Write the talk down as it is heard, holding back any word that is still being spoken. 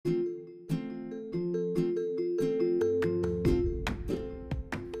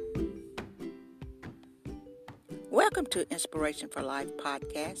Welcome to Inspiration for Life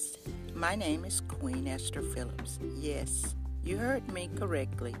podcast. My name is Queen Esther Phillips. Yes, you heard me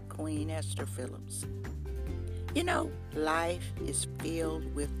correctly, Queen Esther Phillips. You know, life is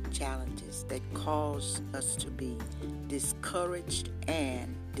filled with challenges that cause us to be discouraged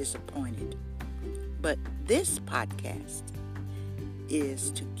and disappointed. But this podcast is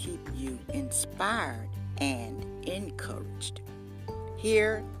to keep you inspired and encouraged.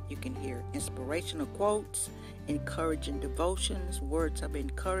 Here you can hear inspirational quotes, encouraging devotions, words of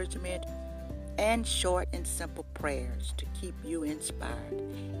encouragement, and short and simple prayers to keep you inspired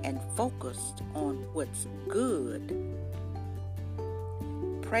and focused on what's good,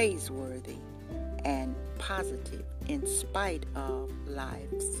 praiseworthy, and positive in spite of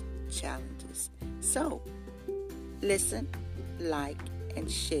life's challenges. So, listen, like, and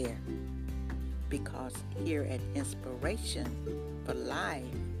share, because here at Inspiration for Life,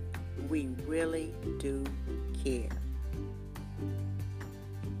 we really do care.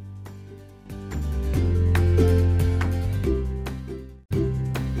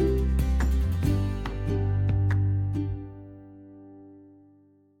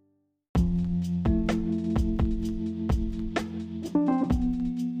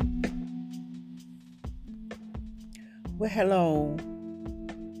 Well, hello.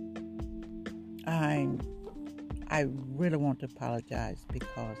 I really want to apologize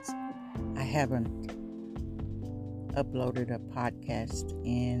because I haven't uploaded a podcast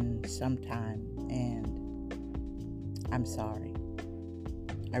in some time, and I'm sorry.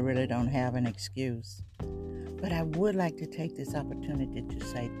 I really don't have an excuse. But I would like to take this opportunity to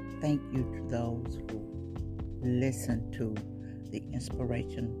say thank you to those who listen to the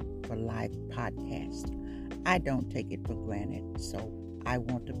Inspiration for Life podcast. I don't take it for granted, so I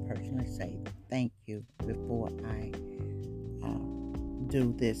want to personally say thank you before I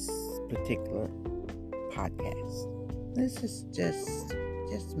do this particular podcast. This is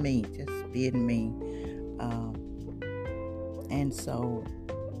just me, just being me, and so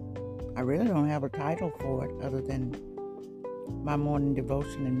I really don't have a title for it other than my morning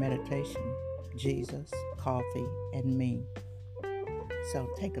devotion and meditation, Jesus, coffee, and me. So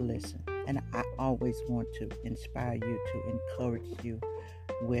take a listen. And I always want to inspire you, to encourage you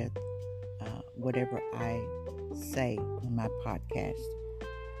with whatever I say on my podcast.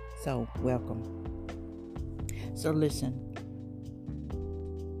 So welcome. So listen,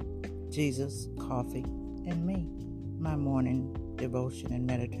 Jesus, coffee, and me, my morning devotion and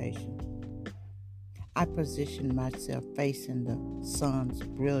meditation. I position myself facing the sun's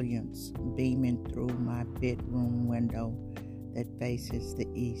brilliance beaming through my bedroom window that faces the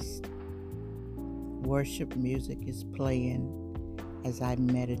east. Worship music is playing as I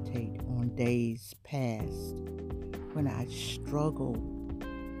meditate on days past when I struggled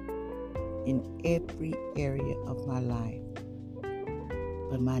in every area of my life.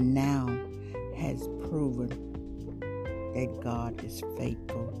 But my now has proven that God is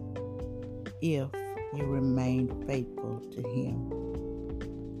faithful if you remain faithful to Him.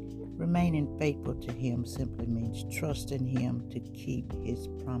 Remaining faithful to Him simply means trusting Him to keep His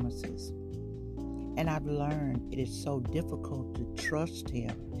promises. And I've learned it is so difficult to trust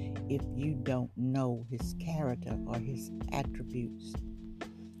Him if you don't know His character or His attributes.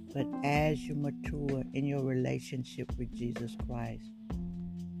 But as you mature in your relationship with Jesus Christ,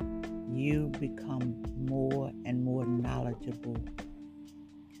 you become more and more knowledgeable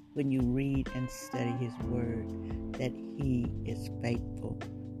when you read and study His Word that He is faithful.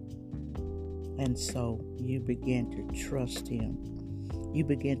 And so you begin to trust Him. You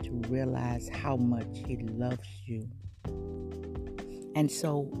begin to realize how much He loves you. And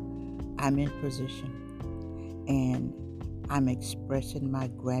so I'm in position and I'm expressing my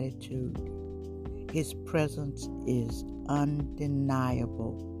gratitude. His presence is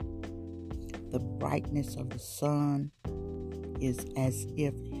undeniable. The brightness of the sun is as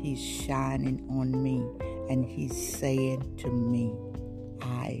if He's shining on me, and He's saying to me,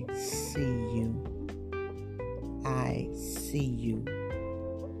 I see you. I see you.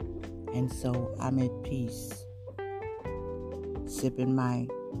 And so I'm at peace, sipping my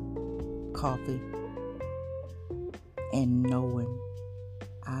coffee and knowing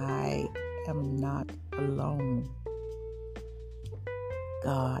I am not alone.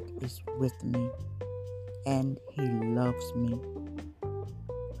 God is with me, and He loves me,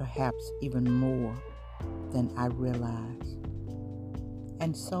 perhaps even more than I realize.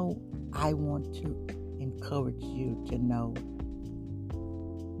 And so I want to encourage you to know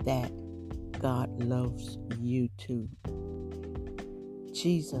that God loves you too.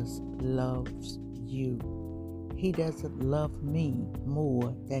 Jesus loves you. He doesn't love me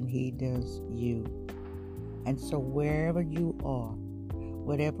more than He does you. And so wherever you are,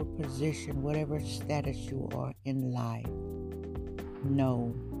 whatever position, whatever status you are in life,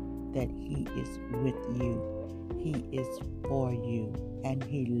 know that He is with you. He is for you, and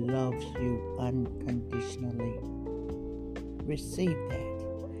He loves you unconditionally. Receive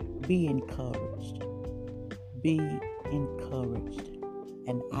that. Be encouraged. Be encouraged.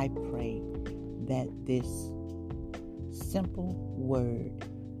 And I pray that this simple word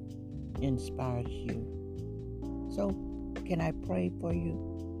inspires you. So, can I pray for you?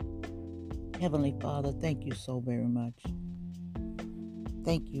 Heavenly Father, thank you so very much.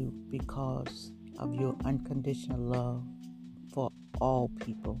 Thank you because of your unconditional love for all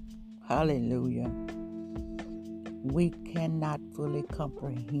people. Hallelujah. We cannot fully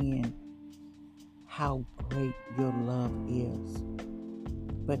comprehend how great your love is,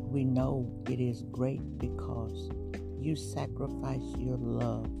 but we know it is great because you sacrificed your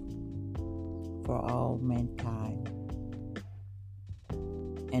love for all mankind.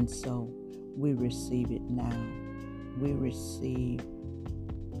 And so we receive it now. We receive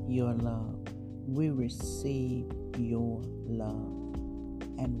your love. We receive your love.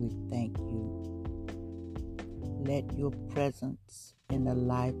 And we thank you. Let your presence in the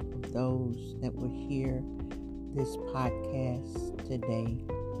life of those that will hear this podcast today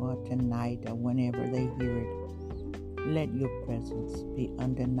or tonight or whenever they hear it, let your presence be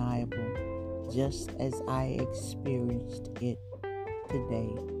undeniable, just as I experienced it today.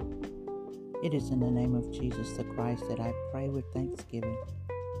 It is in the name of Jesus the Christ that I pray with thanksgiving.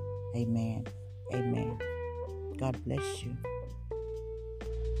 Amen. Amen. God bless you.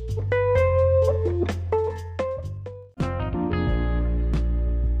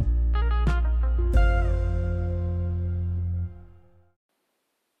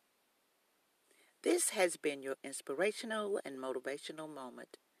 This has been your inspirational and motivational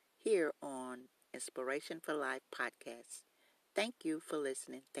moment here on Inspiration for Life podcast. Thank you for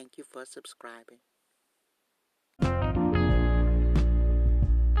listening. Thank you for subscribing.